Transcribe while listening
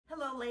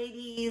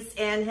ladies,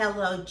 and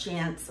hello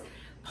gents.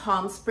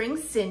 Palm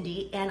Springs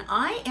Cindy, and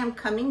I am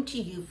coming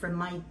to you from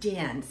my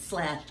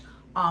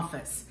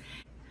den/office.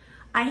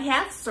 I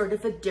have sort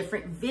of a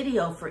different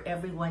video for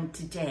everyone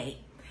today,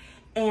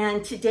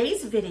 and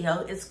today's video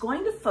is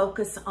going to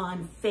focus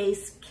on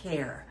face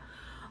care,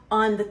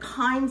 on the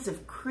kinds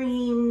of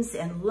creams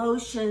and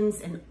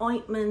lotions and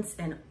ointments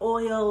and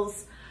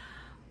oils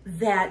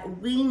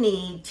that we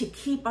need to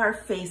keep our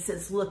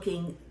faces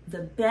looking the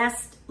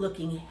best,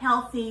 looking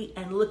healthy,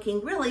 and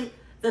looking really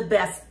the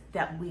best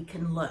that we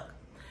can look.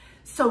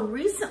 So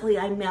recently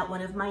I met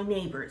one of my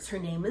neighbors. Her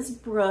name is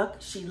Brooke.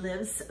 She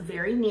lives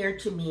very near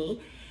to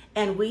me,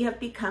 and we have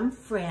become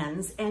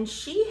friends, and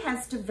she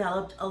has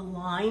developed a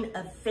line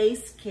of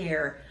face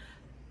care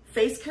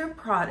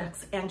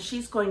products, and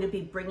she's going to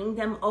be bringing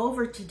them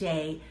over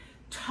today,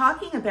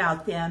 talking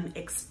about them,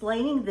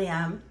 explaining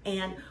them,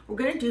 and we're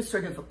going to do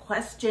sort of a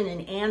question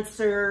and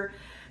answer,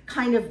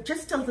 kind of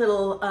just a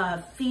little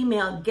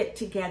female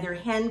get-together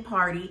hen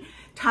party,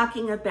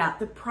 talking about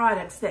the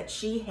products that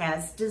she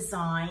has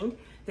designed,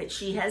 that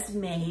she has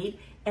made,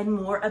 and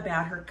more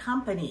about her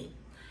company.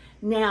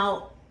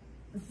 Now,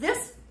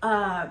 this,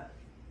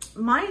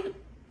 my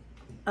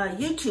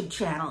YouTube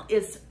channel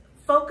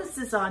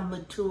focuses on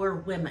mature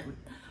women,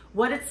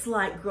 what it's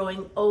like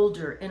growing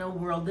older in a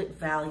world that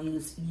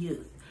values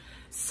youth.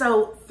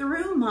 So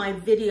through my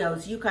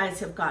videos, you guys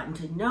have gotten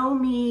to know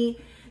me.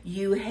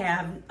 You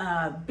have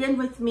been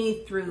with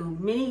me through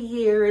many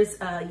years,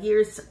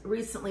 years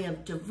recently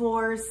of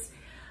divorce,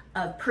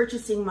 of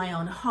purchasing my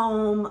own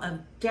home,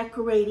 of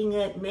decorating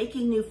it,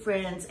 making new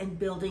friends, and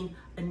building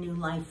a new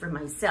life for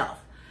myself.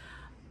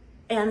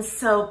 And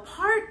so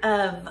part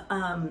of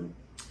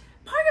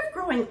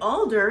growing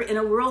older in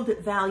a world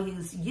that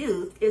values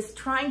youth is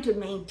trying to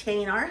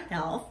maintain our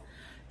health,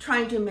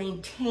 trying to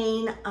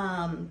maintain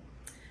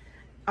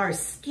our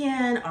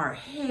skin, our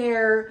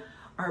hair,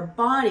 our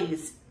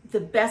bodies the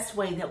best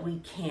way that we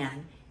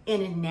can,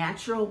 in a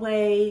natural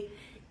way,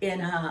 in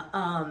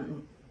a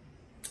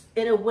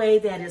way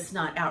that is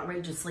not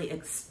outrageously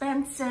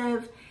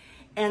expensive.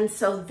 And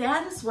so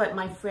that is what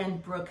my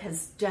friend Brooke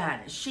has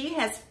done. She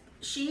has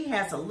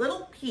a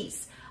little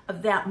piece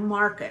of that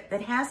market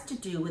that has to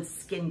do with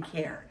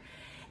skincare.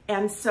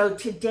 And so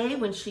today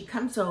when she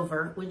comes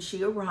over, when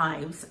she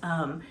arrives,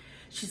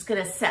 she's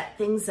gonna set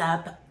things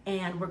up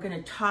and we're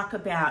gonna talk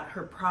about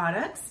her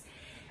products.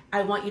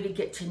 I want you to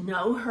get to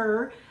know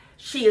her.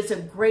 She is a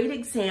great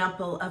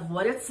example of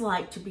what it's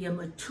like to be a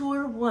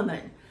mature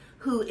woman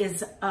who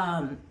is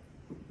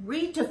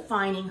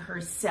redefining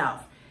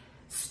herself,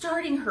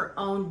 starting her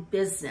own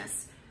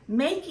business,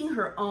 making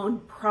her own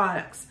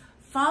products,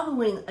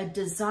 following a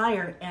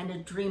desire and a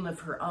dream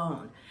of her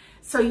own.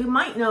 So you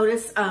might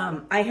notice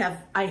I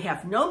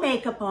have no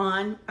makeup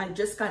on. I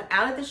just got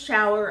out of the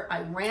shower.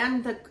 I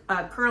ran the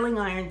curling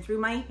iron through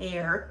my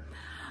hair.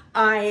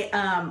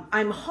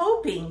 I'm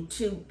hoping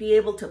to be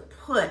able to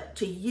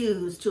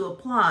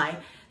apply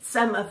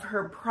some of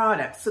her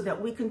products so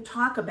that we can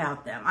talk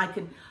about them. I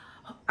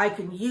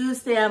can use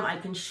them. I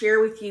can share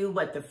with you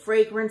what the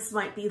fragrance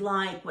might be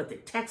like, what the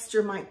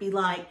texture might be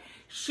like.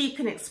 She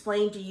can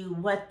explain to you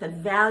what the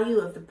value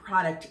of the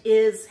product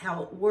is,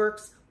 how it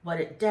works, what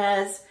it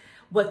does,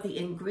 what the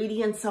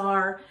ingredients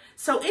are.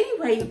 So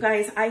anyway, you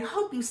guys, I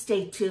hope you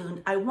stay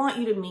tuned. I want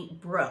you to meet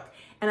Brooke,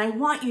 and I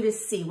want you to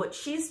see what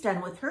she's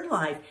done with her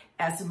life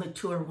as a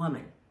mature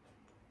woman.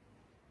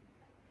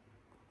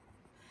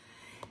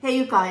 Hey,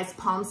 you guys,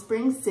 Palm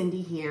Springs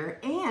Cindy here,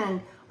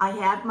 and I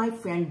have my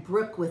friend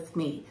Brooke with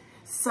me.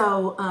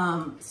 So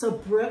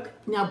Brooke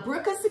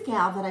is the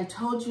gal that I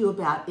told you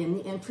about in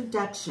the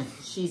introduction.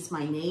 She's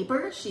my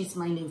neighbor, she's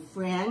my new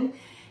friend,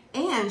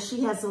 and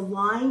she has a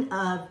line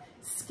of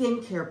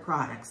skincare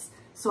products.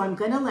 So I'm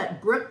gonna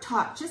let Brooke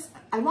talk.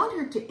 I want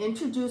her to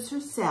introduce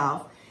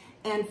herself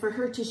and for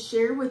her to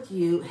share with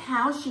you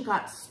how she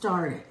got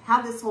started,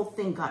 how this whole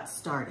thing got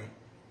started.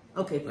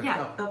 Okay, Brooke,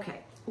 yeah, go.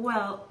 Okay.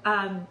 Well,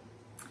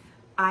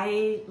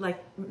 I,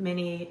 like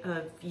many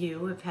of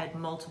you, have had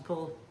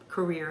multiple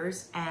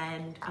careers,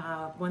 and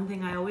one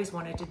thing I always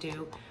wanted to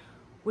do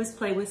was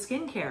play with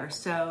skincare.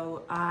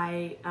 So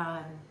I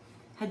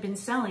had been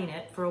selling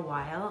it for a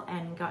while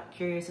and got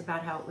curious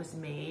about how it was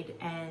made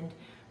and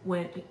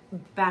went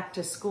back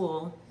to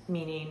school,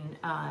 meaning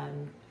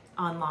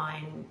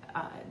online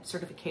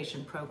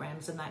certification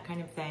programs and that kind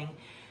of thing.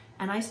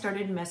 And I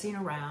started messing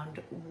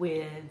around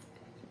with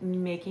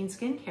making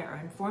skincare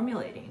and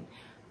formulating.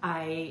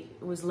 I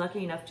was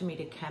lucky enough to meet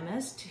a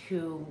chemist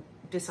who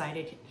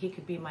decided he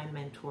could be my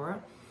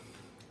mentor.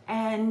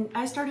 And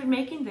I started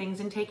making things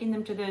and taking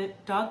them to the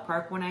dog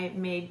park when I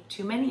made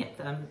too many of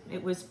them.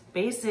 It was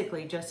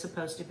basically just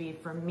supposed to be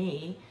for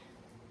me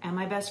and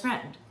my best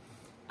friend.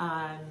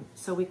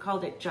 So we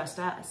called it Just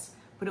Us,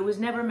 but it was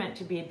never meant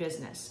to be a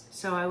business.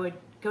 So I would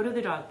go to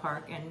the dog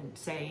park and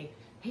say,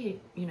 hey,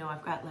 you know,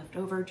 I've got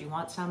leftover, do you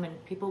want some?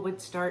 And people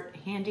would start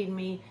handing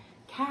me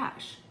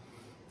cash.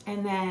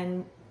 And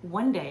then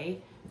one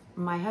day,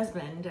 my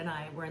husband and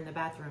I were in the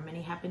bathroom and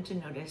he happened to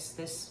notice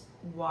this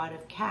wad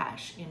of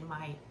cash in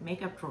my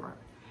makeup drawer.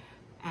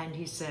 And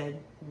he said,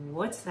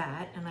 what's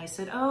that? And I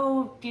said,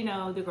 oh, you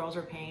know, the girls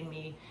are paying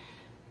me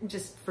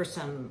just for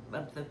some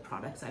of the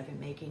products I've been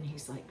making.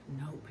 He's like,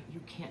 nope, you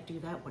can't do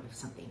that. What if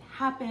something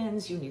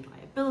happens? You need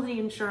liability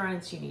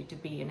insurance. You need to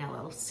be an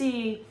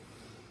LLC.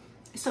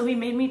 So he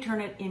made me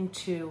turn it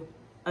into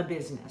a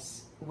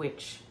business,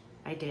 which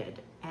I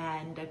did.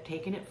 And I've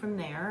taken it from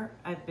there.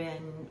 I've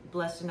been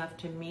blessed enough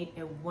to meet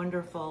a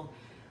wonderful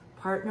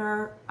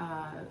partner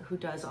who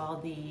does all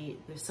the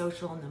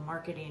social and the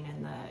marketing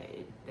and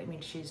I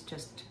mean, she's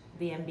just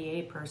the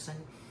MBA person.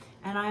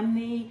 And I'm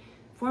the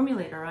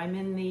formulator. I'm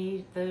in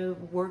the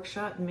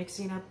workshop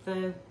mixing up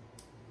the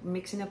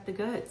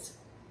goods.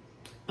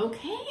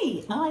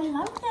 Okay. Oh, I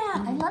love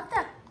that. I love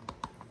that.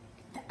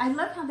 I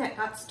love how that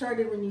got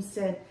started when you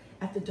said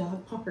at the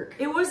dog park.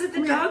 It was at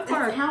the dog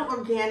park. How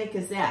organic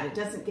is that? It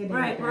doesn't get any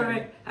better.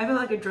 Right. I feel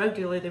like a drug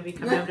dealer that would be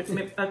coming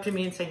up to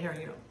me and saying, here,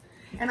 you know.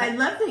 And I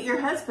love that your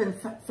husband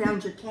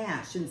found your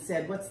cash and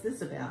said, what's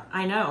this about?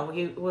 I know.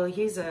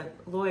 He's a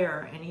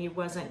lawyer, and he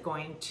wasn't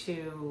going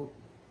to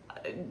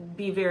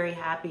be very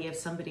happy if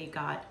somebody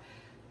got,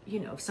 you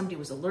know, if somebody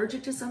was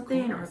allergic to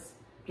something or,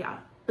 yeah.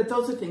 But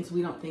those are things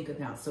we don't think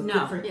about, so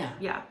good for him.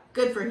 Yeah.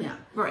 Good for him.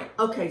 Right.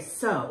 Okay,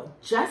 so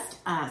Just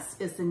Us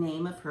is the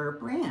name of her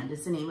brand,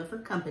 is the name of her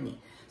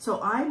company.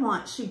 So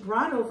she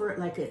brought over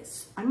like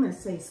I'm going to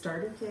say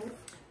starter kit.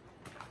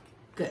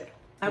 Good.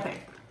 Okay.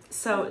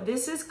 So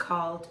this is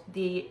called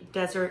the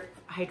Desert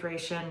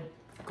Hydration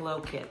Glow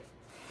Kit.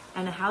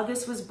 And how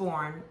this was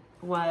born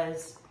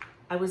was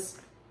I was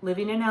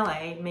living in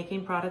LA,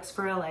 making products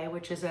for LA,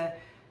 which is a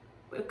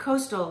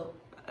coastal,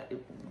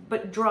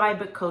 but dry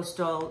but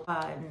coastal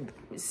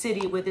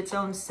city with its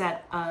own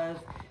set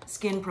of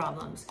skin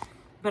problems.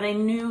 But I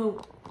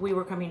knew we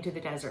were coming to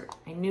the desert.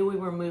 I knew we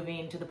were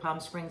moving to the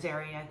Palm Springs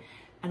area.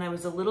 And I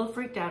was a little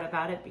freaked out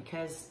about it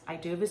because I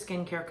do have a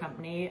skincare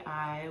company.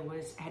 I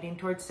was heading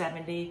towards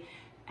 70,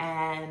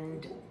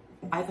 and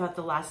I thought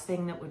the last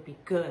thing that would be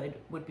good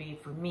would be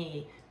for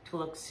me to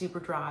look super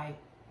dry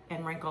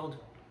and wrinkled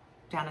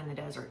down in the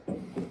desert.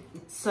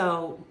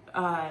 So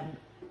I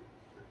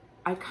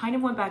kind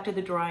of went back to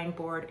the drawing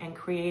board and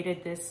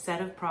created this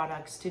set of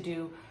products to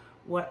do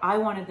what I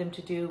wanted them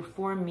to do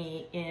for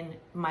me in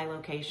my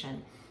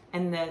location.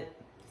 And the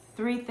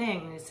three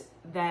things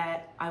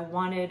that I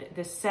wanted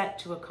the set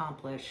to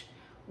accomplish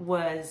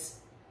was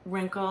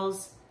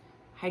wrinkles,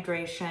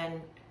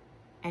 hydration,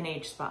 and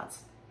age spots.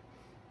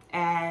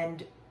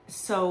 And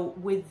so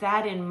with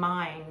that in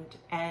mind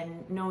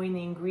and knowing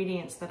the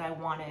ingredients that I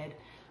wanted,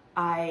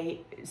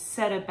 I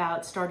set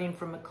about starting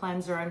from a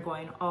cleanser and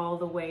going all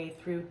the way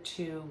through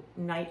to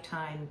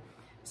nighttime,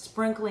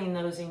 sprinkling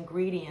those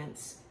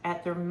ingredients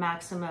at their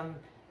maximum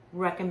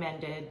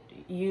recommended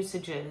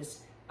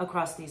usages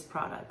across these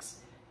products.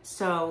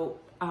 So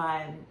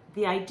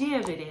the idea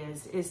of it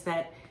is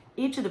that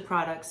each of the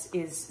products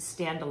is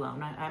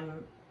standalone.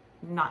 I'm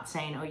not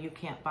saying, oh, you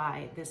can't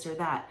buy this or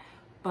that,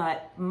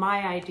 but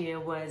my idea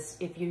was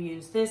if you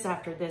use this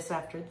after this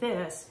after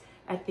this,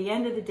 at the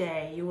end of the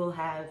day, you will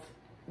have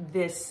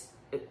this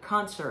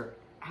concert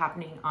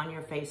happening on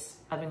your face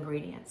of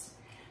ingredients.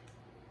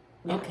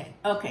 Yeah.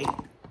 Okay,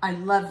 I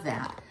love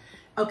that.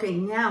 Okay,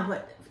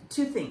 now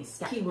two things,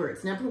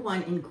 keywords. Number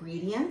one,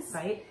 ingredients.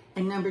 Right.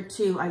 And number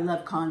two, I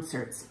love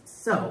concerts.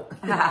 So,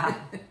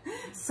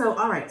 so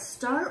all right,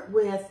 start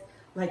with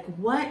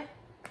what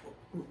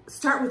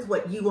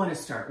you want to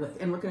start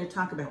with. And we're going to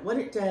talk about what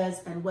it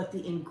does and what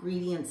the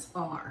ingredients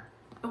are.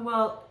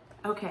 Well,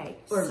 okay.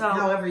 Or so,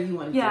 however you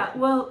want to do it.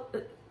 Well,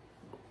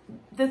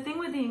 the thing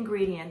with the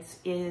ingredients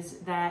is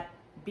that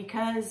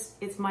because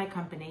it's my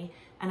company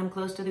and I'm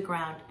close to the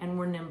ground and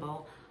we're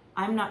nimble,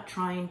 I'm not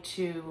trying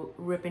to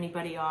rip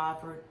anybody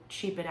off or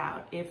cheap it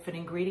out. If an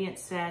ingredient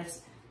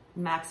says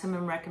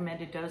maximum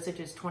recommended dosage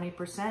is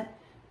 20%,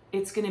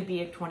 it's going to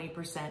be at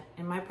 20%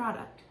 in my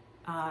product.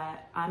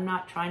 I'm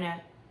not trying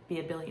to be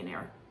a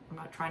billionaire. I'm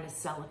not trying to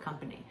sell a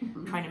company.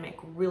 I'm trying to make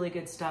really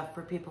good stuff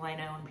for people I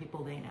know and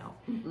people they know,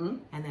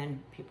 and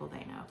then people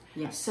they know.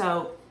 Yes.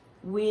 So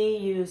we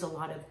use a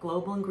lot of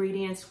global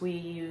ingredients. We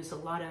use a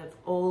lot of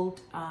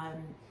old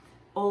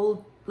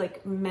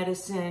like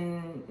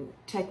medicine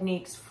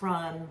techniques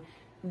from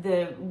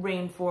the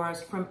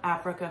rainforest, from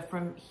Africa,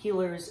 from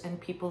healers and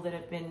people that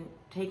have been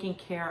taking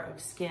care of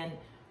skin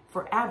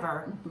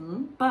forever.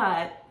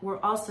 But we're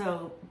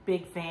also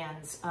big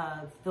fans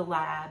of the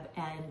lab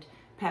and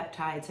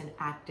peptides and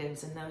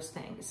actives and those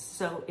things.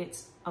 So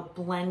it's a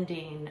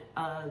blending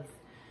of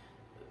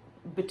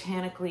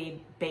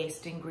botanically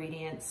based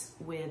ingredients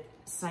with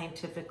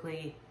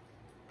scientifically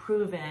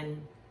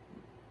proven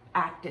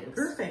actives.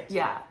 Perfect.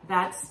 Yeah,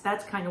 that's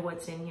kind of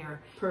what's in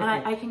here. Perfect.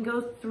 And I can go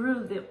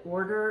through the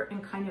order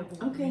and kind of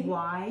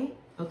why.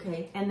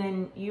 Okay. And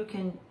then you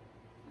can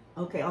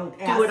I'll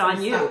do it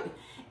on you. Stuff.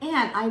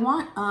 And I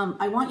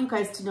want you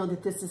guys to know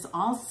that this is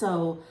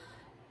also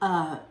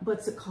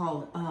what's it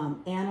called?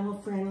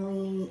 Animal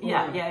friendly.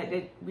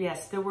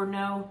 Yes, there were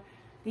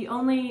the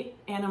only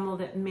animal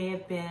that may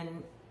have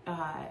been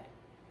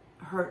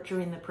hurt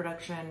during the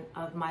production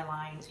of my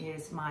line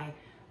is my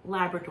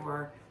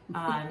Labrador,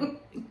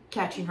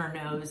 catching her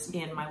nose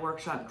in my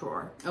workshop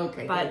drawer.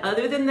 Okay. But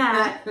other than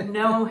that,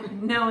 no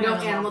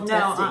animal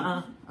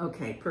testing.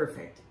 Okay,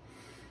 perfect.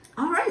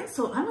 All right,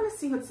 so I want to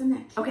see what's in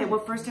that kit. Okay, well,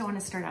 first I want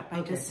to start out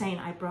by just saying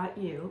I brought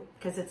you,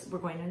 because we're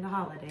going into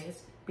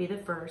holidays, be the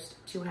first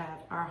to have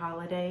our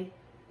holiday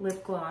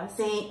lip gloss.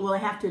 Well, I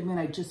have to admit,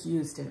 I just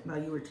used it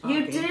while you were talking.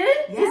 You did?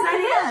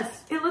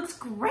 Yes. It looks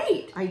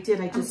great. I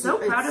did. I'm so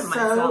proud of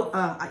myself.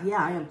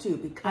 Yeah, I am too,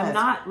 because I'm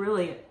not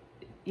really,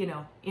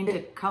 into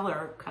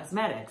color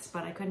cosmetics,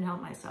 but I couldn't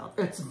help myself.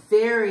 It's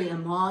very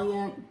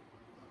emollient.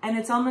 And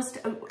it's almost,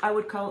 I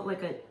would call it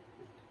like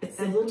it's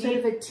a little bit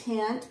of a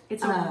tint.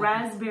 It's a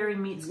raspberry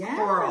meets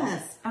coral.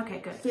 Okay,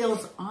 good.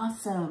 Feels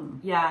awesome.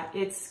 Yeah,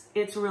 it's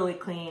really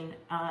clean.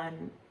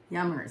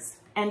 Yummers.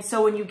 And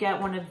so when you get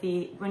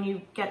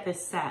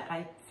this set,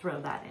 I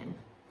throw that in.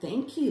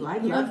 Thank you. I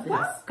love this.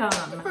 You're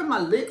welcome. For my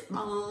lip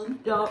balm.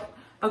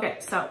 Okay,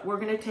 so we're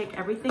gonna take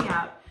everything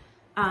out.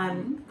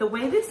 The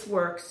way this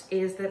works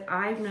is that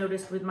I've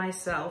noticed with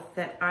myself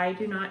that I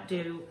do not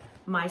do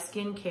my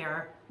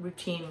skincare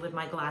routine with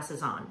my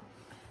glasses on.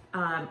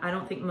 I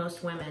don't think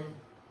most women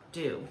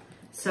do.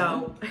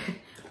 So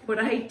what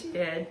I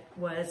did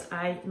was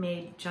I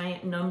made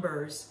giant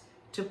numbers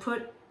to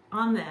put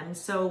on them.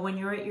 So when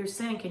you're at your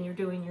sink and you're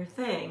doing your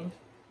thing,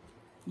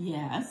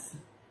 yes,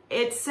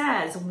 it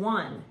says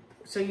 1.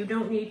 So you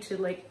don't need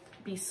to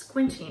be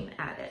squinting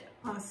at it.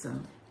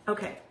 Awesome.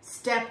 Okay.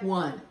 Step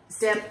 1,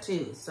 step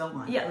 2, so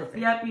on. Yeah.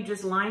 Yep. You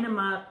just line them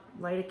up,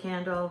 light a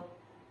candle.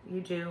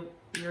 You do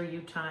your you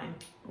time,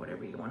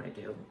 whatever you want to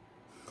do.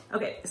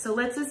 Okay, so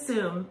let's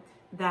assume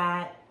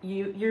that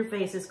your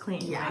face is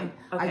clean. Yeah, right?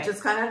 Okay. I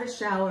just got out of the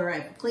shower. I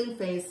have a clean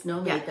face, no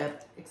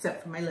makeup,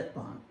 except for my lip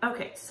balm.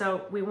 Okay,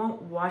 so we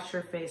won't wash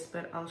your face,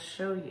 but I'll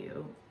show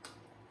you.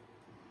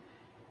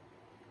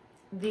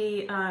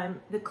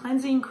 The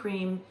cleansing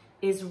cream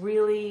is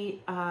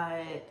really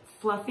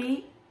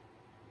fluffy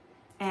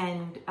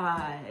and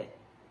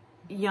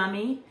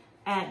yummy,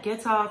 and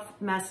gets off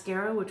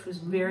mascara, which was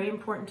very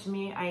important to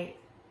me. I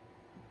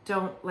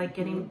don't like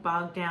getting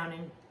bogged down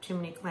in too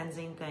many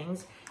cleansing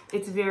things.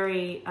 It's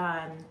very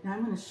now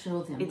I'm going to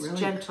show them. It's really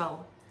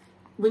gentle.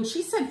 When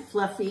she said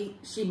fluffy,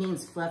 she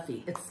means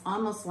fluffy. It's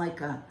almost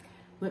like a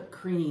whipped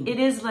cream. It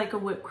is like a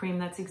whipped cream.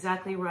 That's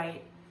exactly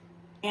right.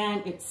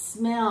 And it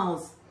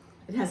smells.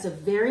 It has a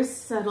very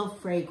subtle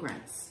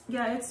fragrance.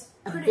 Yeah, it's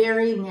a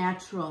very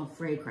natural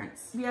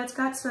fragrance. Yeah, it's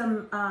got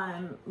some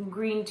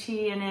green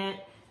tea in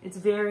it. It's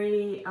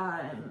very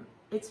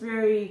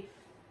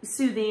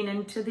soothing,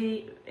 and to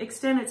the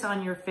extent it's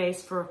on your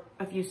face for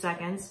a few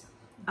seconds,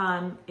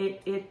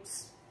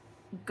 it's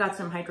got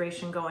some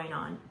hydration going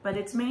on. But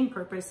its main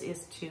purpose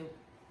is to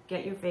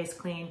get your face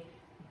clean,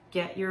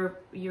 get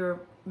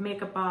your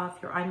makeup off,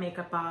 your eye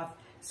makeup off,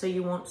 so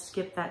you won't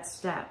skip that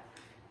step.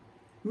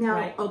 Now,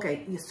 right?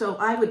 Okay, so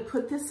I would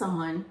put this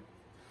on.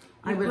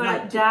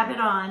 Dab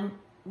it on,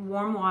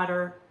 warm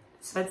water,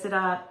 sets it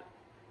up,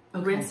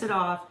 rinse it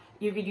off.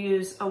 You could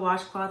use a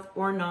washcloth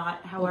or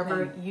not,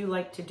 however you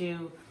like to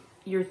do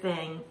your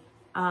thing.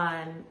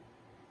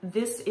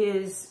 This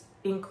is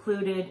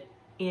included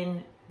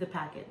in the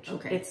package.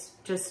 Okay. It's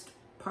just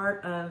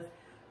part of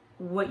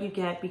what you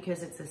get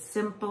because it's a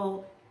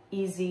simple,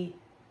 easy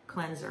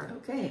cleanser.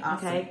 Okay,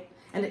 awesome. Okay?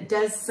 And it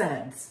does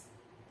suds.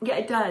 Yeah,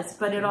 it does,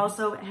 but it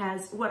also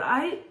has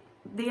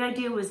the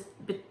idea was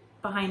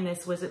behind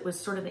this was it was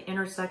sort of the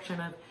intersection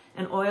of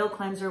an oil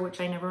cleanser, which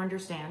I never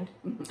understand.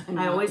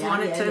 I always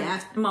wanted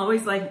to. I'm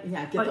always like,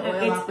 get the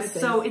oil off my face.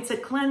 So it's a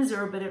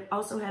cleanser, but it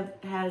also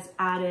has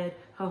added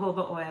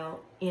jojoba oil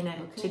in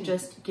it to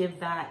just give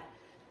that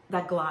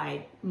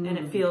glide, and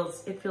it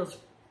feels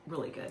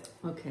really good.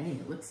 Okay,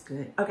 it looks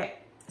good. Okay,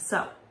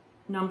 so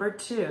number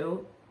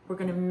 2, we're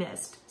gonna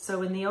mist.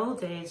 So in the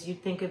old days,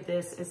 you'd think of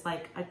this as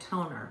like a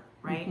toner,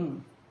 right?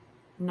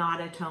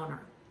 Not a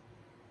toner.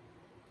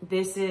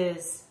 This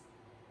is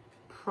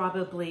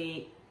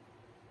probably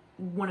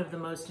one of the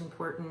most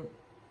important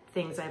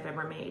things I've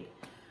ever made.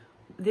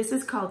 This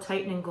is called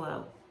Tighten and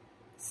Glow.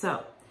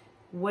 So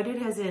what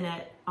it has in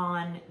it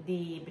on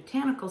the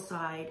botanical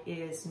side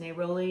is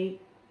neroli,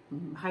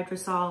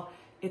 hydrosol.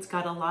 It's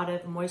got a lot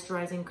of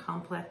moisturizing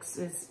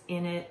complexes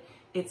in it.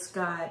 It's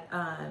got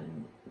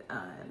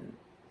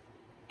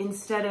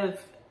instead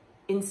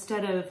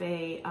of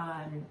a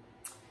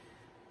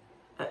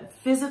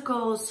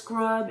physical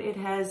scrub, it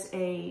has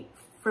a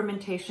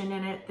fermentation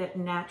in it that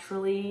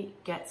naturally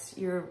gets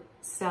your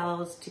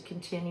cells to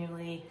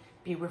continually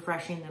be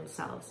refreshing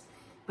themselves.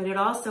 But it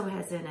also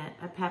has in it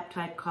a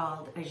peptide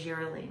called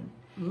agirreline.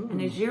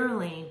 And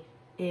agirreline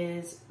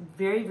is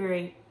very,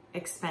 very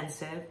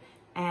expensive,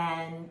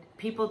 and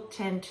people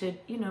tend to,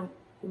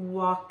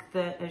 walk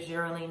the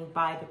agirreline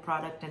by the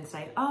product and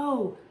say,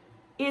 oh,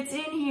 it's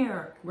in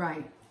here.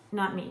 Right.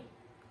 Not me.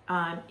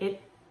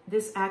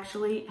 This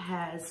actually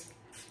has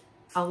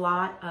a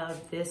lot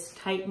of this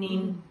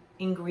tightening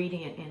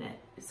ingredient in it.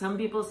 Some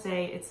people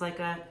say it's like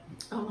a,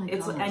 oh my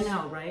gosh. I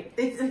know, right?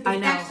 It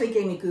actually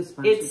gave me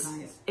goosebumps, you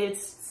guys.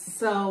 It's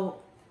so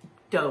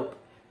dope.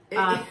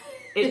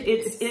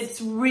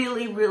 It's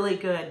really, really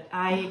good.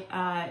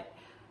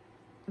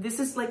 This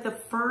is like the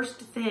first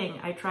thing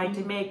I tried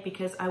to make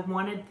because I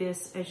wanted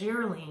this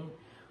azurine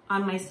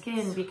on my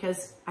skin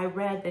because I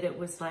read that it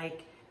was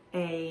like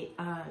a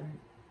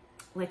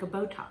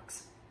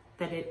Botox,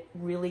 that it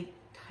really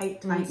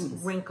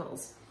tightens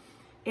wrinkles.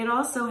 It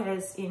also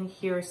has in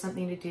here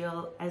something to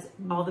deal, as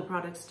all the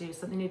products do,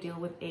 something to deal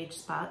with age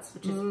spots,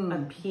 which is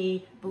a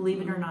pea,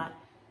 believe it or not,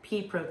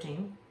 pea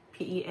protein,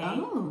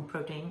 PEA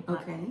protein.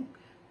 Okay.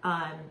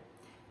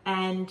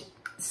 And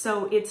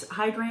so it's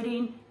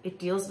hydrating, it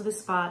deals with the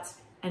spots,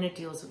 and it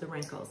deals with the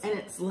wrinkles. And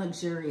it's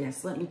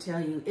luxurious, let me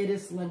tell you. It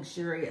is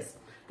luxurious.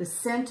 The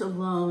scent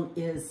alone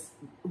is,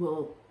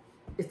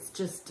 it's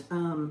just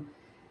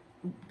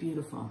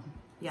beautiful.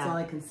 Yeah. That's all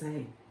I can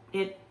say.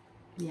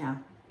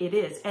 It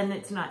is, and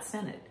it's not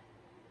scented.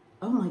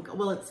 Oh my God,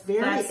 well it's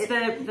very,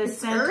 it's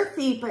scent,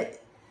 earthy,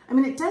 but I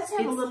mean it does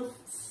have a little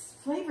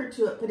flavor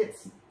to it, but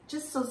it's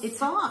just so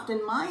soft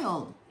and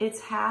mild.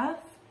 It's half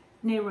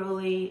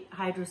neroli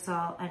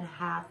hydrosol and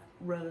half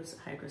rose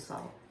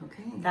hydrosol.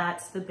 Okay.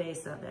 That's the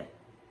base of it.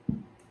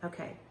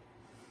 Okay.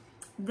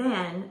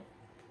 Then,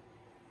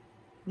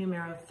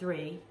 numero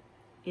 3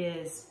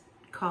 is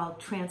called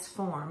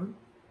Transform.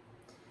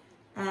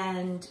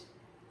 And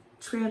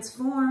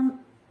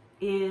Transform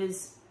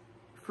is,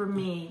 for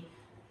me,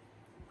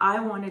 I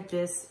wanted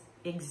this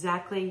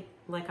exactly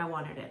like I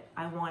wanted it.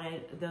 I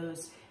wanted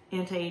those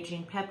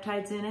anti-aging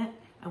peptides in it.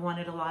 I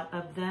wanted a lot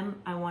of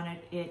them. I wanted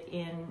it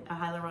in a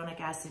hyaluronic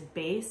acid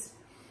base.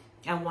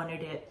 I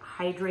wanted it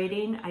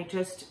hydrating. I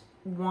just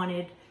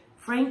wanted,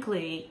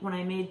 frankly, when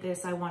I made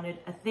this, I wanted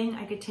a thing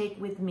I could take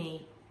with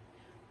me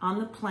on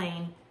the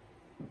plane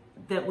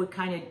that would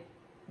kind of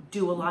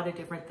do a lot of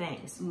different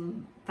things.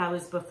 That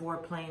was before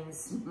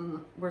planes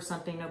were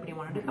something nobody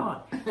wanted to go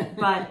on.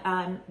 But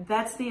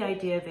that's the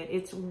idea of it.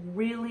 It's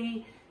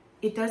really,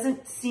 it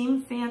doesn't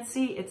seem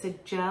fancy. It's a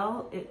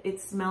gel. It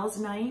smells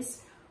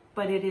nice,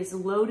 but it is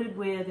loaded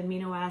with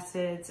amino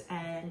acids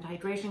and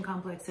hydration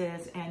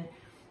complexes and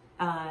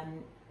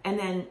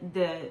then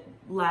the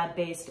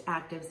lab-based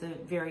actives, the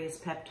various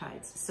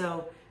peptides.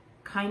 So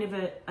kind of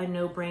a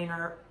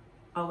no-brainer,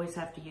 always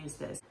have to use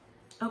this.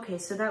 Okay,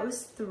 so that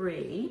was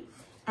 3.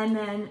 And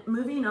then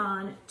moving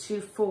on to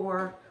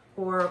 4,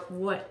 or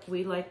what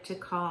we like to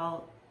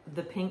call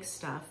the pink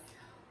stuff.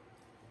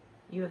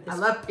 You have this. I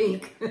love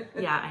pink.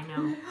 Yeah, I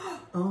know.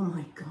 Oh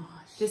my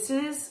gosh. This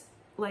is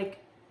like,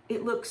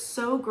 it looks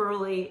so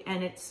girly,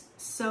 and it's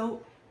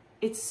so,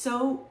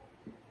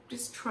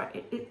 just try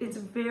it. It's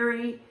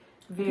very,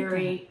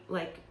 very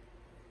like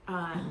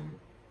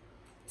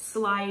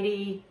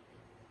slidey,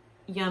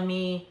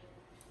 yummy.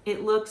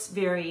 It looks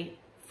very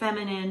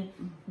feminine,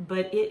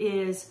 but it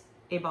is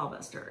a ball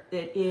buster.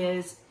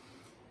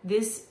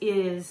 This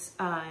is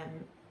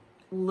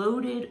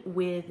loaded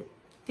with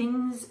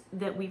things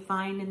that we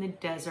find in the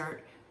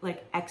desert,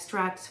 like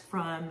extracts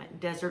from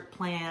desert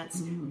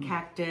plants,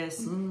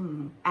 cactus,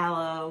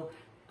 aloe.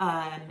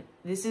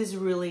 This is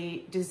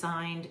really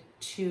designed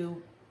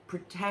to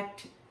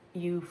protect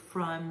you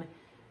from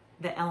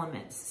the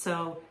elements.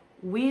 So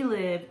we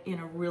live in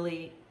a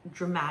really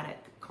dramatic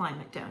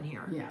climate down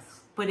here.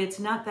 Yes. But it's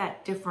not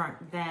that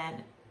different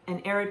than,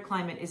 an arid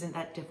climate isn't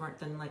that different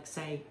than, like,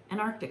 say, an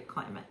Arctic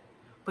climate.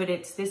 But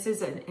this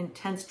is an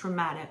intense,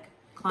 dramatic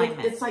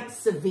climate. It's like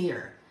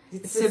severe.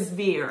 It's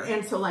severe.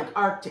 And so like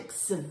Arctic,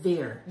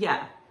 severe.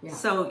 Yeah.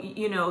 So,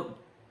 you know,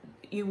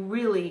 you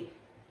really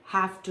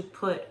have to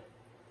put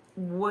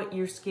what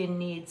your skin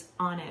needs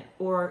on it,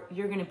 or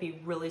you're going to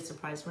be really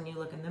surprised when you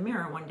look in the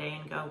mirror one day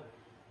and go,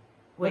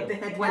 wait,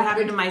 what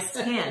happened to my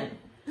skin?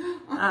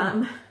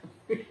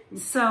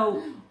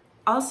 So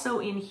also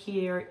in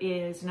here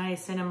is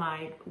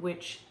niacinamide,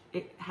 which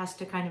it has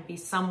to kind of be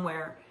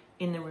somewhere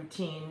in the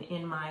routine,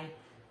 in my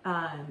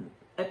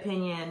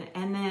opinion.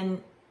 And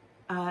then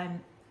a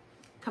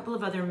couple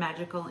of other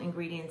magical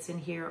ingredients in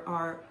here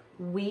are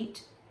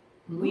wheat.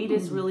 Wheat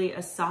is really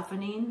a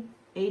softening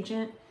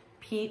agent.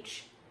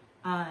 Peach,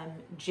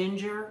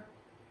 ginger,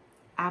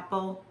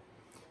 apple,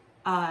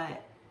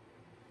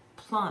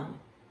 plum.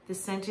 The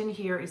scent in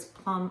here is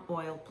plum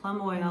oil.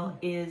 Plum oil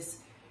is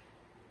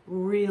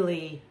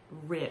really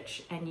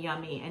rich and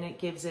yummy, and it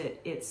gives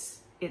it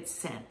its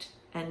scent.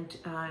 And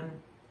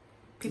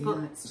people,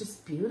 yeah, it's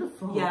just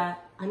beautiful. Yeah,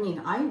 I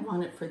mean, I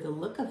want it for the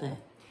look of it.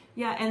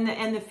 Yeah,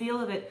 and the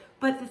feel of it.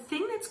 But the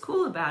thing that's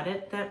cool about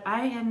it that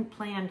I hadn't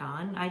planned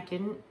on, I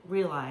didn't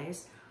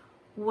realize,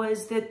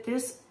 was that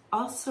this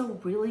also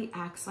really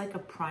acts like a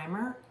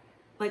primer.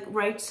 Like,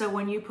 right, so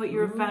when you put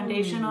your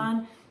foundation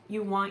on,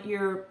 you want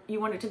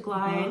it to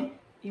glide,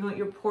 you want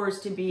your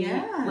pores to be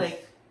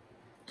like,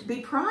 to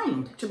be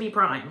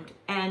primed.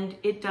 And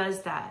it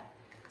does that.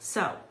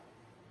 So,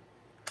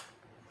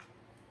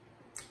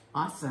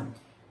 awesome.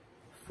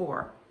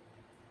 4.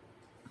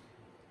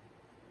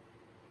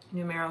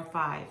 Numero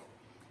 5.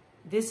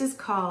 This is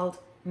called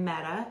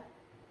Meta.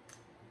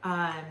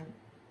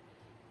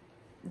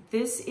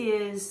 This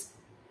is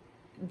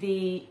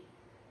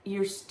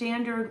your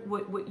standard,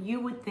 what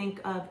you would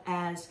think of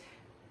as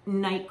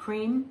night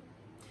cream,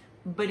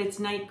 but it's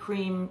night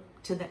cream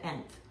to the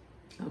nth,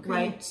 Okay.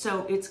 right?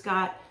 So it's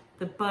got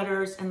the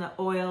butters and the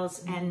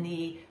oils and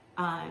the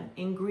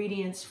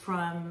ingredients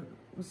from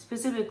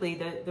specifically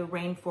the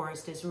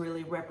rainforest is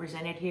really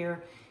represented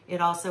here.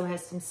 It also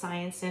has some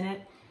science in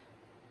it.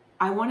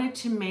 I wanted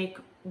to make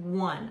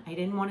one. I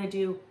didn't want to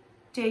do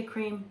day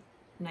cream,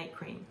 night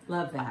cream.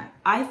 Love that.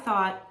 I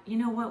thought, you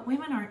know what,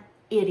 women aren't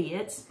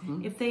idiots.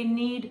 If they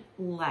need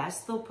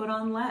less, they'll put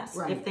on less.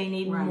 Right. If they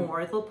need Right.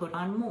 more, they'll put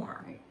on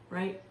more. Right.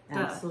 Right? Duh.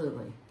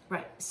 Absolutely.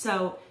 Right.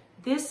 So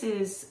this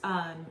is,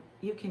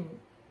 you can,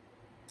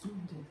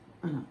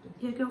 Oh, no.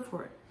 yeah, go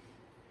for it.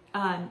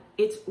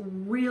 It's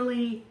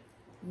really,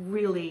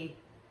 really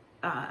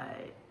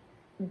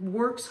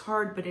works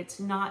hard, but it's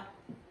not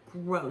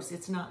gross.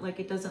 It's not like,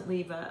 it doesn't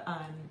leave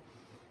a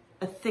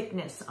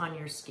thickness on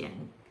your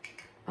skin.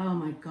 Oh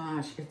my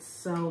gosh, it's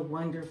so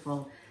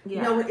wonderful. Yeah.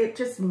 You know, it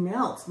just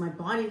melts. My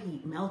body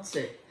heat melts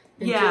it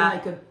into Yeah.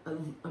 like a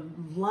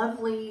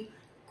lovely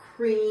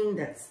cream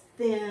that's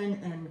thin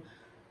and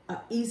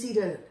easy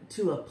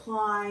to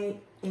apply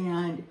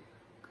and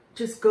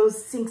just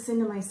sinks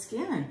into my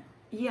skin.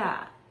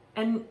 Yeah.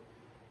 And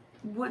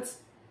what's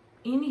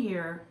in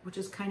here, which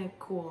is kind of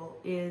cool,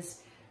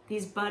 is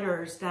these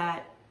butters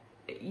that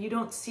you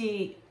don't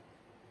see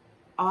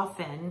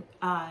often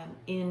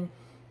in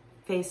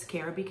face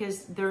care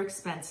because they're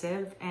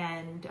expensive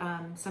and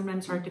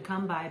sometimes hard to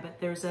come by, but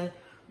there's a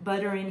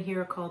butter in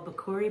here called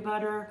Bakuri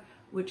butter,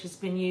 which has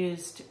been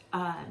used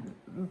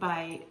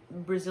by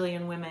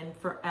Brazilian women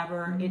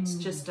forever. It's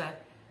just a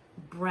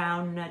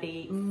brown,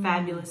 nutty,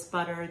 fabulous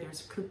butter.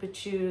 There's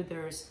cupuaçu,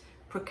 there's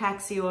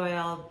procaxi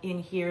oil in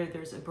here,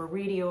 there's a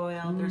buriti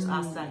oil, there's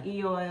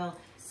acai oil.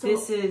 So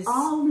this is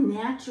all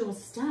natural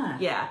stuff.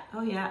 yeah.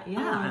 Oh yeah, yeah.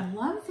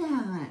 Oh, I love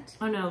that.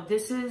 Oh no,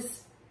 this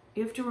is,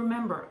 you have to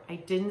remember, I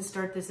didn't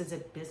start this as a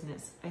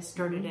business. I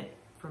started it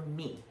for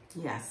me.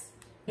 Yes.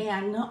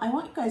 And I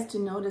want you guys to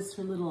notice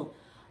her little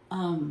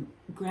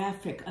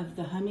graphic of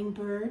the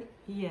hummingbird.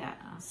 Yeah.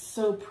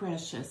 So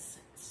precious,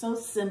 so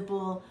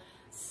simple,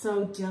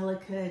 so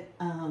delicate.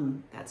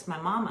 That's my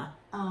mama.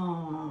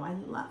 Oh, I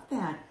love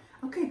that.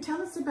 Okay,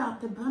 tell us about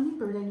the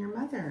hummingbird and your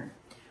mother.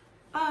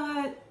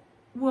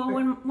 Well,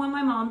 when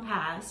my mom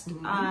passed,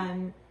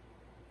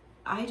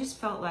 I just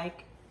felt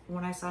like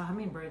when I saw a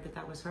hummingbird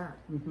that was her.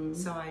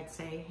 So I'd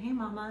say, hey,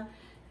 mama.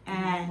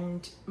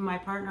 And my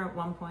partner at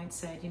one point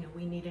said, you know,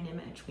 we need an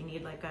image. We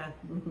need like a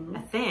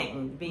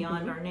thing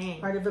beyond our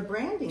name. Part of a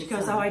branding. She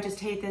goes, sign. oh, I just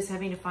hate this,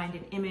 having to find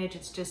an image.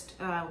 It's just,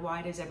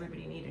 why does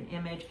everybody need an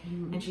image?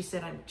 And she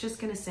said, I'm just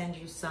going to send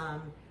you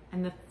some.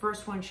 And the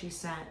first one she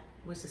sent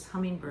was this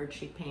hummingbird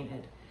she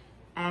painted.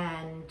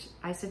 And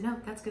I said, no,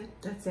 that's good.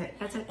 That's it.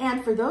 That's it.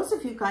 And for those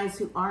of you guys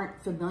who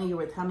aren't familiar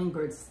with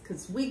hummingbirds,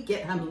 because we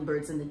get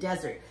hummingbirds in the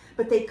desert,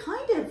 but they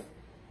kind of,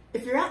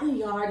 if you're out in the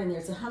yard and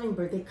there's a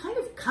hummingbird, they kind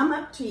of come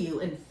up to you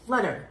and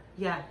flutter.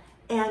 Yeah.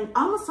 And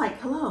almost like,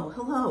 hello,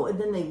 hello, and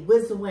then they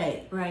whiz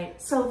away. Right.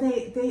 So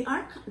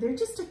they're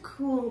just a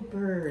cool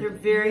bird. They're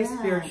very Yes.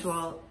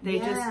 spiritual. They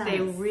they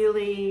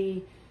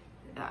really,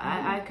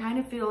 I kind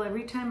of feel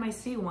every time I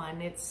see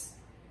one, it's,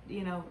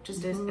 you know,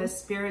 just a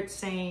spirit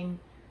saying,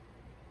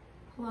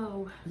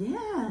 hello.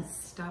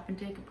 Yes. Stop and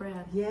take a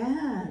breath.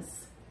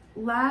 Yes.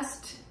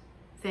 Last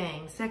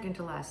thing, second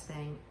to last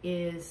thing,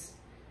 is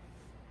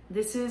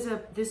this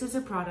is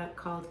a product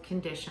called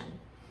Condition,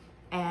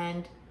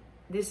 and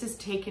this has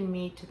taken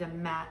me to the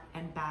mat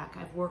and back.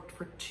 I've worked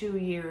for 2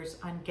 years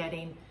on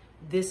getting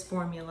this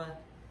formula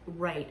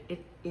right.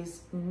 It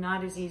is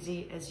not as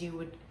easy as you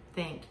would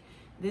think.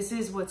 This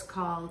is what's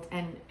called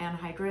an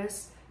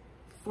anhydrous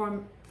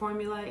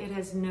formula. It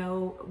has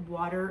no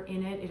water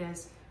in it.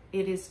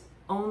 It is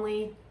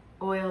only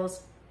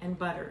oils and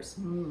butters.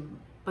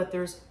 But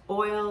there's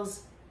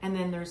oils and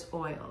then there's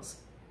oils.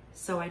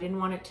 So I didn't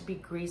want it to be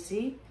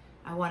greasy.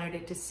 I wanted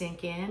it to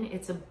sink in.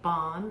 It's a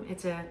balm.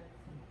 It's a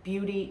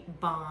beauty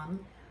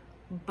balm.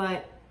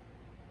 But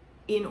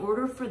in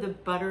order for the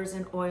butters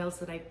and oils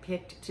that I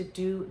picked to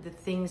do the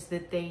things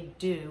that they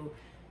do,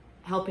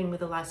 helping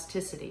with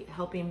elasticity,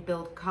 helping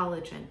build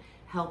collagen,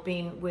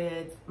 helping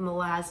with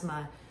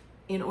melasma,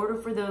 in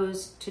order for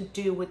those to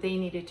do what they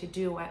needed to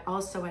do, I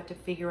also had to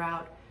figure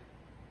out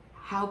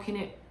how can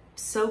it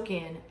soak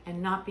in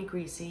and not be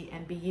greasy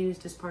and be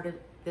used as part of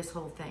this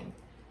whole thing.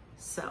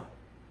 So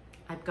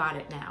I've got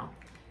it now.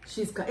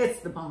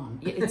 It's the bomb.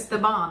 It's the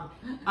bomb.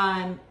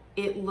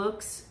 It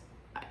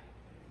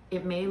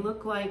may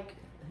look like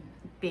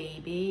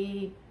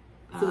baby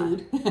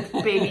food,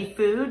 baby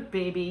food,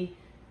 baby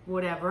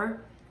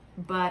whatever,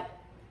 but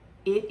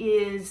it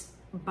is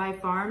by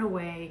far and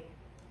away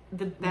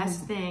the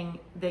best thing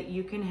that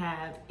you can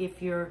have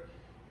if you're,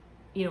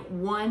 you know,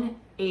 1,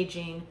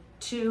 aging,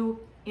 2,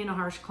 in a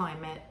harsh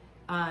climate,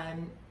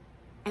 and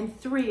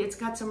 3, it's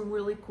got some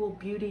really cool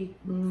beauty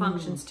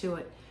functions to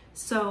it.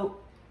 So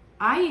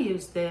I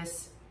used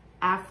this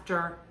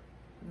after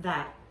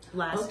that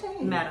last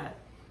meta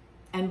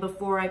and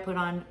before I put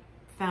on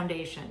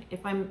foundation.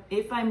 If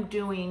I'm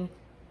doing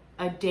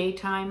a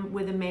daytime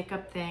with a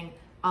makeup thing,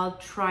 I'll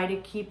try to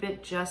keep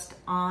it just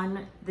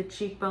on the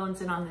cheekbones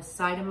and on the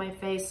side of my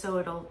face so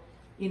it'll,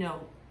 you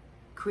know,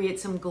 create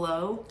some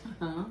glow.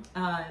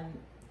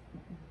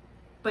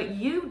 But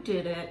you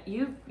did it.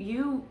 You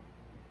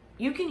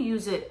can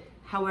use it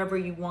however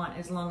you want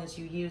as long as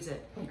you use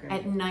it. Okay.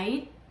 At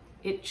night,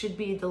 it should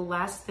be the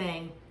last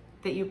thing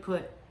that you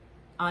put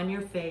on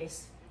your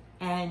face.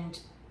 And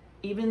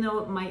even though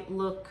it might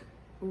look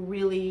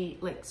really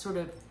like sort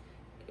of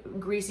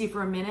greasy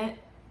for a minute,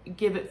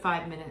 give it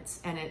 5 minutes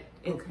and it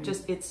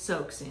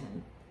soaks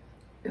in.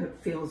 It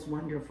feels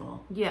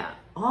wonderful. Yeah.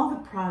 All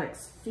the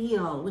products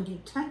feel, when you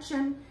touch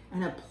them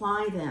and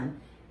apply them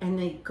and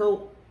they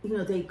go, you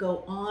know, they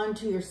go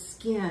onto your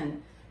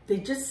skin, they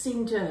just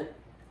seem to,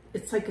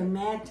 it's like a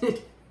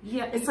magnet.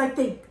 Yeah. It's like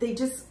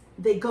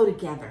they go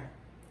together.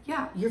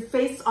 Yeah. Your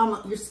face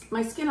almost,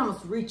 my skin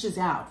almost reaches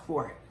out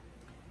for it.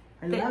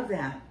 I love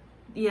that.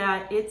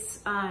 Yeah, it's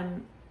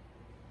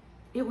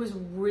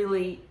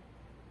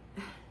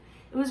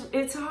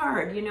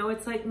hard, you know,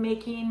 it's like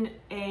making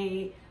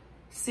a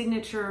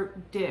signature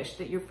dish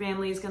that your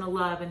family is going to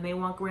love and they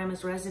want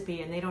grandma's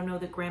recipe and they don't know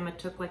that grandma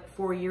took like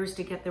 4 years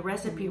to get the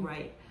recipe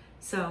right.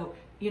 So,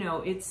 you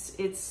know, this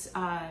is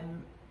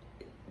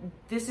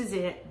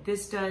it.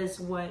 This does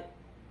what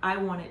I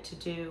want it to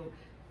do.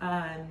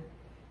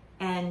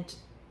 And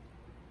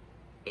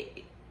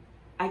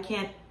I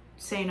can't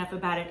say enough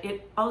about it.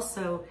 It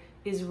also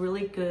is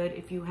really good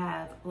if you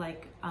have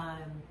like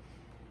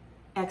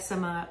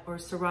eczema or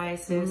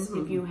psoriasis,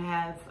 if you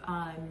have,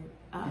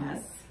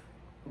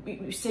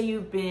 say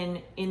you've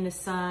been in the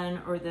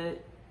sun or the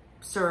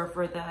surf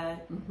or the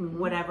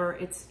whatever,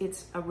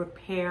 it's a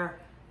repair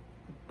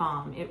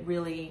balm. It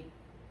really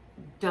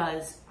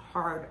does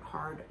hard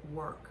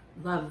work.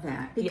 Love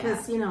that.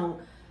 Because, you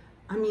know,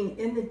 I mean,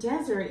 in the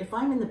desert, if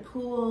I'm in the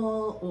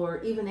pool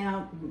or even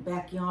out in the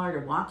backyard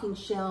or walking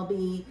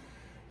Shelby,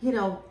 you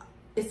know,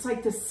 it's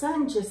like the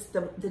sun just,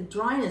 the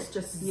dryness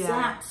just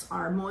zaps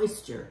our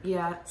moisture.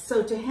 Yeah.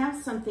 So to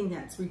have something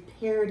that's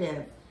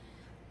reparative,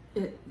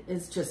 it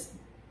is just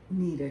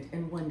needed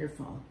and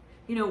wonderful.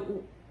 You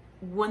know,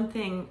 one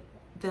thing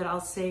that I'll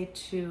say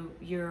to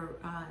your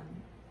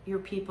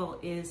people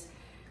is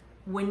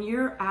when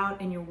you're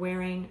out and you're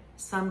wearing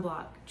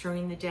sunblock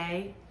during the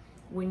day,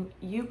 when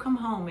you come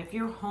home, if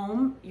you're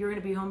home, you're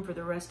going to be home for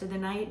the rest of the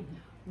night.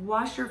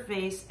 Wash your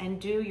face and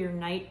do your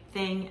night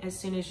thing as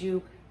soon as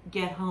you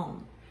get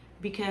home,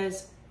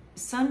 because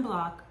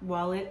sunblock,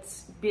 while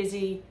it's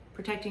busy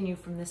protecting you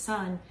from the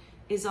sun,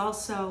 is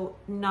also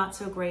not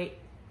so great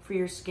for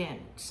your skin.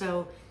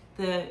 So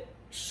the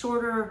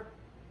shorter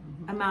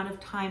amount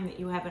of time that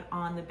you have it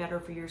on, the better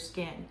for your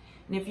skin.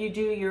 And if you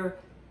do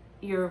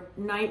your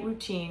night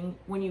routine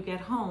when you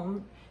get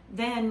home,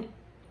 then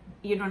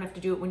you don't have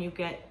to do it when you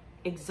get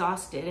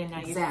exhausted and now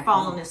you've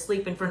fallen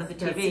asleep in front of the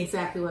TV. That's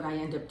exactly what I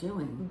end up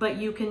doing. But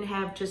you can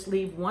just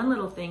leave one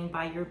little thing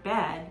by your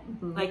bed,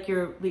 like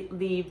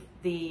leave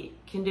the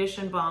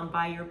condition balm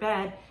by your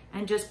bed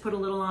and just put a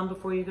little on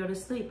before you go to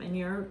sleep and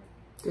you're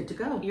good to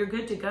go. You're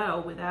good to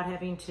go without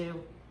having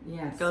to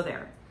go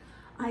there.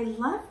 I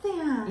love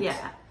that.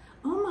 Yeah.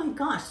 Oh my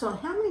gosh. So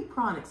how many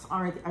products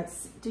are there?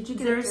 Did you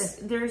get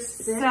There's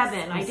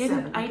 7. I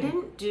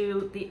didn't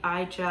do the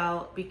eye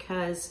gel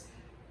because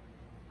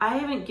I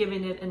haven't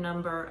given it a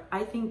number.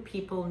 I think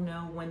people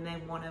know when they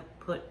want to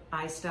put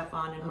eye stuff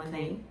on and when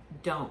they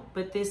don't.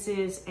 But this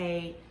is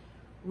a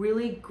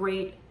really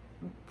great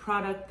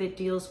product that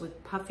deals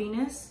with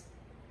puffiness,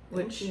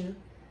 which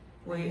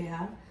we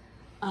have.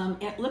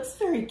 It looks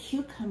very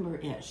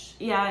cucumber-ish.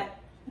 Yeah.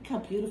 Look how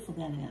beautiful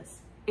that is.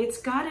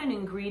 It's got an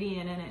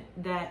ingredient in it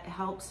that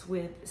helps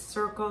with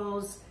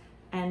circles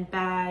and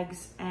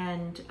bags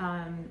and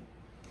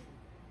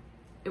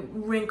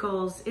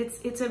wrinkles.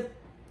 It's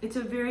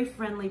a very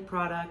friendly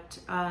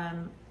product.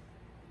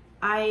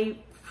 I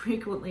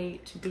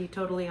frequently, to be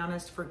totally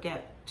honest,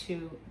 forget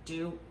to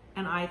do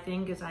an eye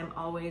thing because I'm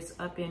always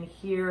up in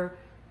here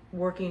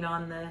working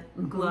on the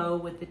glow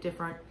with the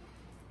different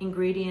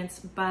ingredients.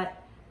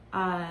 But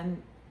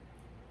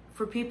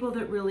for people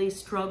that really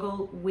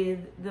struggle with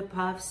the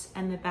puffs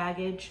and the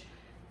baggage,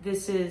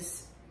 this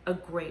is a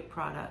great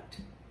product.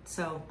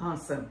 So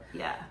awesome.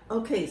 Yeah.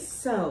 Okay,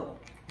 so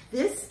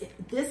this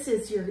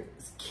is your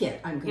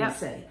kit, I'm going to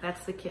say.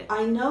 That's the kit.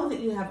 I know that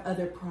you have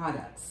other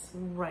products.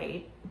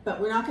 Right. But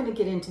we're not going to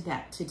get into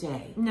that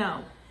today.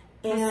 No.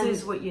 And this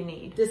is what you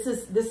need. This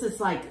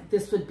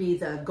would be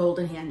the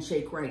golden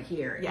handshake right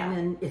here. Yeah. And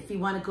then if you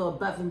want to go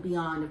above and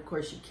beyond, of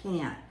course you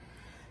can.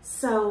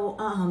 So,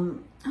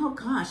 oh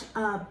gosh,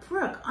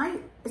 Brooke,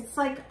 it's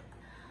like,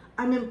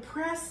 I'm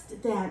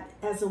impressed that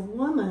as a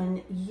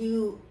woman,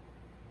 you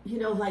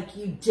know, like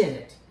you did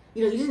it.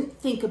 You know, you didn't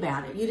think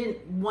about it. You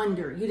didn't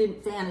wonder. You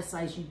didn't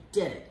fantasize. You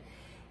did it.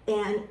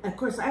 And of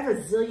course, I have a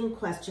zillion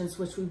questions,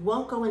 which we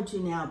won't go into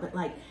now, but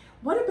like,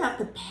 what about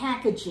the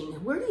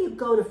packaging? Where do you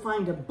go to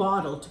find a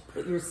bottle to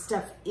put your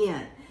stuff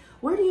in?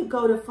 Where do you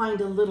go to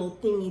find a little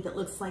thingy that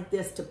looks like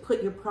this to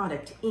put your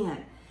product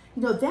in?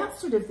 You know, that's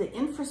sort of the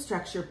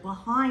infrastructure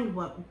behind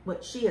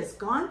what she has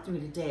gone through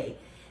today.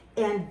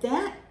 And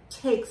that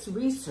takes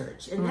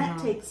research, and that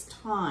takes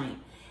time.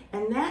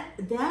 And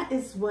that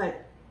is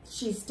what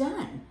she's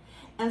done.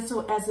 And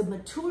so as a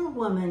mature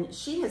woman,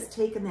 she has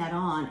taken that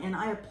on, and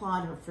I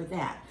applaud her for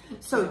that.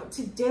 So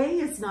today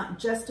is not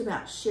just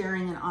about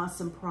sharing an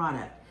awesome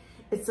product.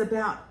 It's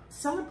about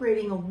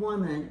celebrating a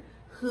woman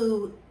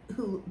who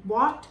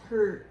walked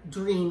her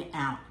dream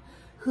out,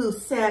 who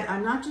said,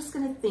 I'm not just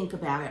going to think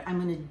about it,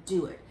 I'm going to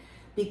do it.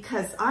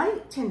 Because I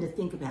tend to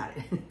think about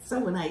it. So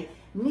when I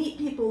meet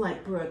people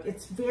like Brooke,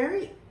 it's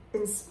very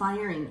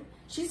inspiring.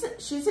 She's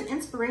an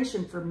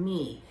inspiration for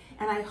me,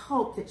 and I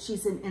hope that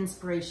she's an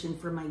inspiration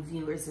for my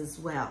viewers as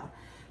well.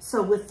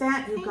 So with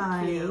that, you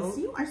guys,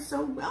 you are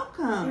so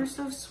welcome. You're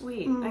so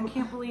sweet. I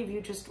can't believe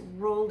you just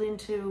rolled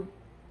into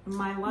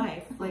my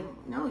life. Like,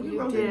 no, you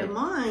rolled into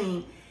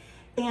mine.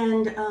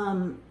 And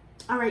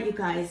all right, you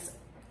guys.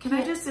 Can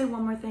I just say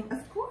one more thing?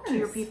 Of course. To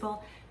your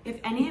people? If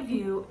any of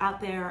you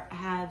out there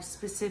have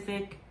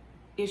specific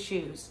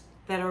issues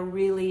that are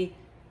really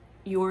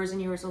yours and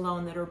yours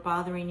alone, that are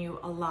bothering you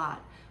a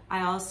lot,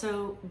 I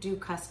also do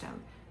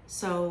custom.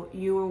 So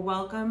you are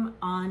welcome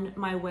on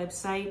my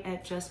website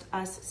at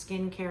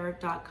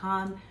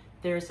justusskincare.com.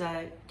 There's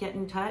a get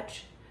in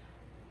touch.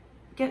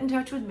 Get in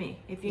touch with me.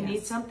 If you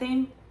need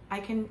something, I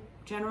can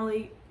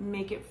generally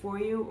make it for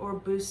you or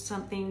boost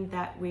something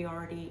that we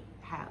already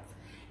have.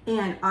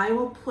 And I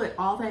will put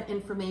all that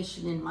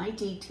information in my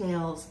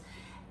details,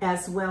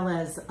 as well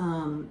as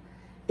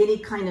any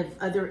kind of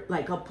other,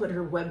 like I'll put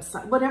her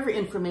website, whatever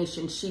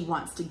information she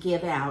wants to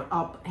give out,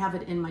 I'll have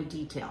it in my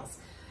details.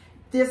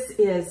 This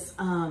is,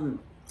 you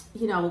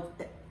know,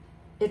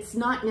 it's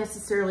not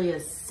necessarily a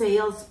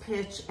sales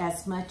pitch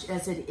as much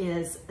as it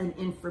is an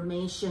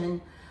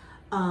information.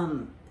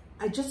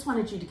 I just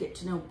wanted you to get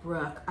to know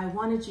Brooke. I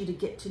wanted you to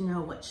get to know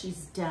what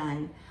she's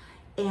done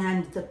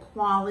and the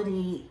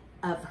quality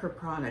of her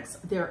products.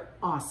 They're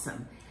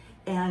awesome.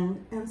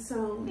 And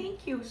so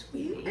thank you,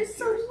 sweetie. You're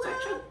so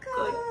welcome. Such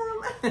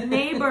a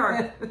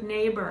good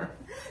neighbor.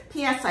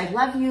 P.S. I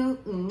love you.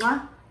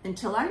 Mwah.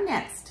 Until our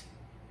next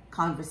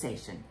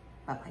conversation.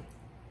 Bye-bye.